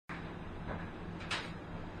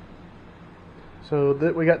So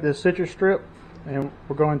we got this citrus strip, and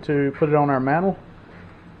we're going to put it on our mantle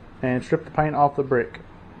and strip the paint off the brick.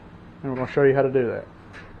 And we're going to show you how to do that.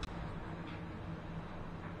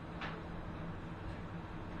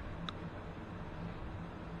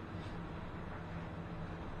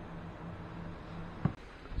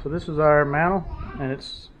 So this is our mantle, and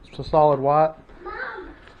it's a solid white.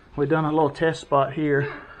 We've done a little test spot here,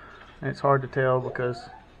 and it's hard to tell because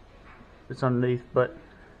it's underneath, but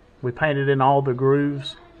we painted in all the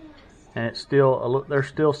grooves, and it's still there's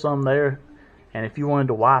still some there. And if you wanted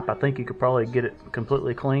to wipe, I think you could probably get it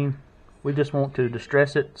completely clean. We just want to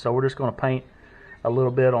distress it, so we're just going to paint a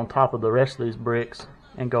little bit on top of the rest of these bricks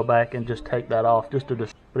and go back and just take that off just to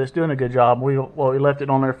but it's doing a good job. We left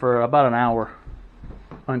it on there for about an hour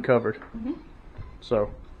uncovered.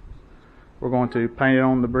 So we're going to paint it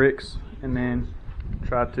on the bricks and then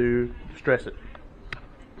try to distress it.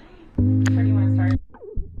 Where do you want to start?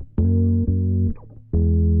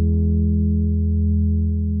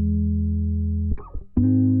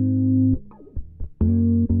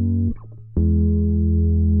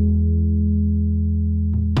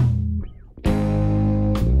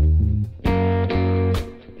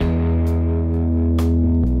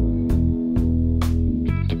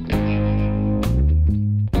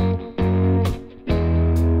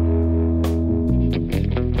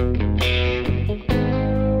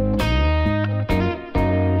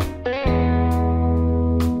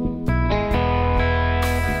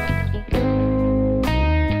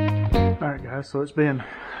 So it's been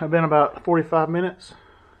about 45 minutes,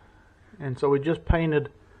 and so we just painted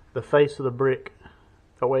the face of the brick.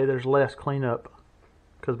 That way there's less cleanup,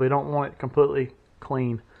 because we don't want it completely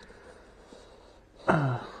clean.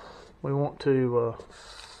 We want to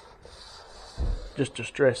just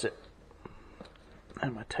distress it.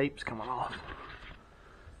 And my tape's coming off.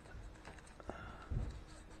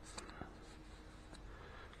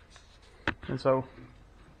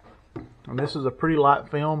 And this is a pretty light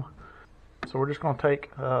film. So we're just going to take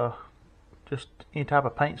just any type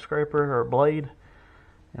of paint scraper or blade,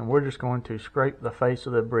 and we're just going to scrape the face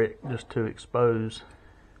of the brick just to expose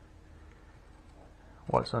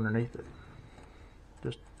what's underneath it.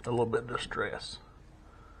 Just a little bit of distress.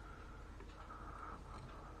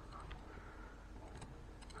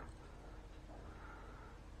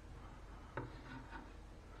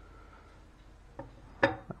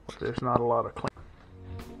 There's not a lot of clean.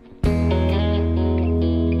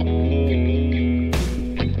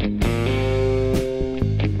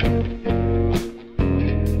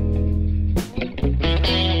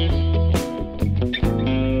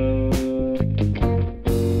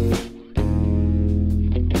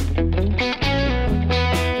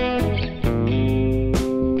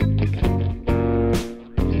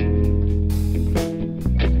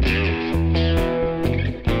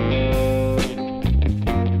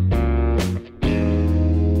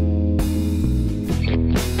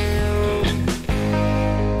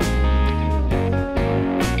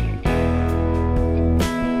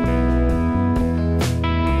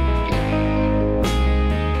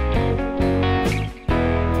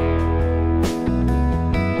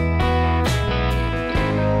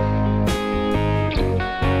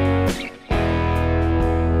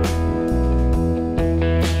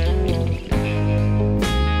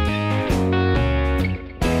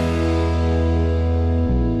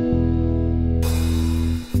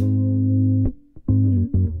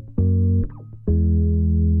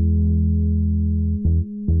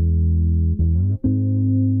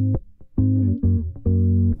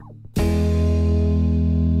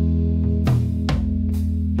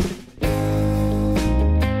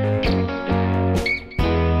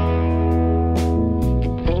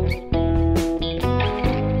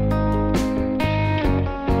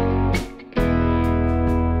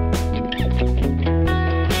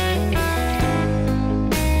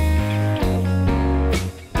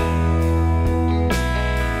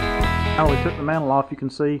 Now we took the mantle off, you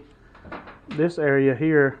can see this area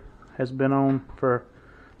here has been on for,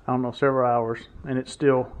 I don't know, several hours, and it's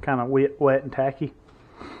still kind of wet and tacky.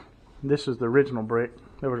 This is the original brick.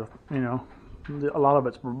 There was a lot of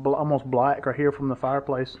it's almost black right here from the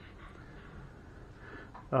fireplace.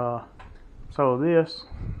 So this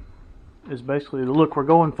is basically the look we're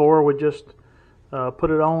going for. We just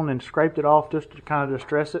put it on and scraped it off just to kind of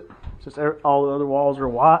distress it, since all the other walls are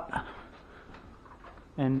white.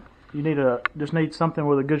 And you just need something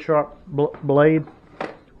with a good sharp blade.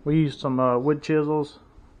 We used some wood chisels,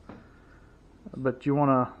 but you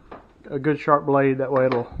want a good sharp blade. That way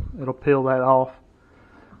it'll peel that off.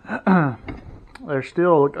 There's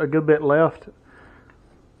still a good bit left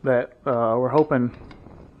that we're hoping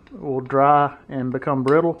will dry and become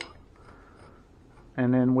brittle.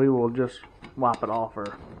 and then we will just wipe it off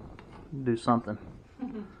or do something.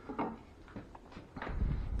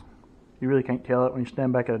 You really can't tell it when you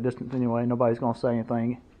stand back at a distance anyway. Nobody's going to say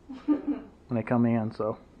anything when they come in.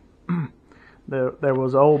 So there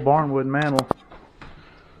was an old barnwood mantle,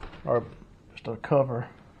 or just a cover,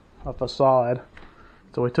 a facade.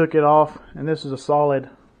 So we took it off, and this is a solid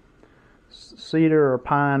cedar or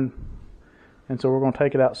pine, and so we're going to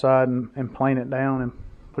take it outside and plane it down and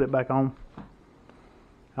put it back on.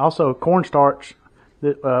 Also, cornstarch,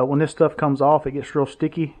 when this stuff comes off, it gets real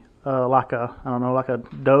sticky, like a, I don't know, like a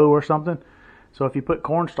dough or something. So if you put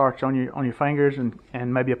cornstarch on your fingers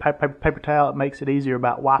and maybe a paper towel, it makes it easier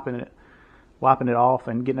about wiping it off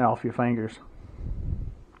and getting it off your fingers.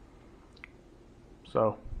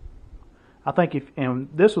 So I think and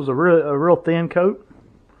this was a real thin coat,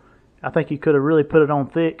 I think you could have really put it on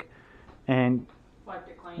thick and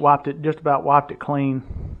wiped it clean.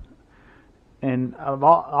 And I've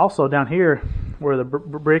also down here where the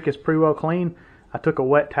brick is pretty well clean, I took a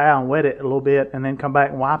wet towel and wet it a little bit and then come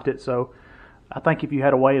back and wiped it. So I think if you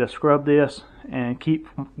had a way to scrub this and keep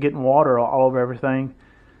getting water all over everything,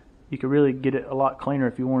 you could really get it a lot cleaner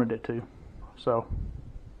if you wanted it to. So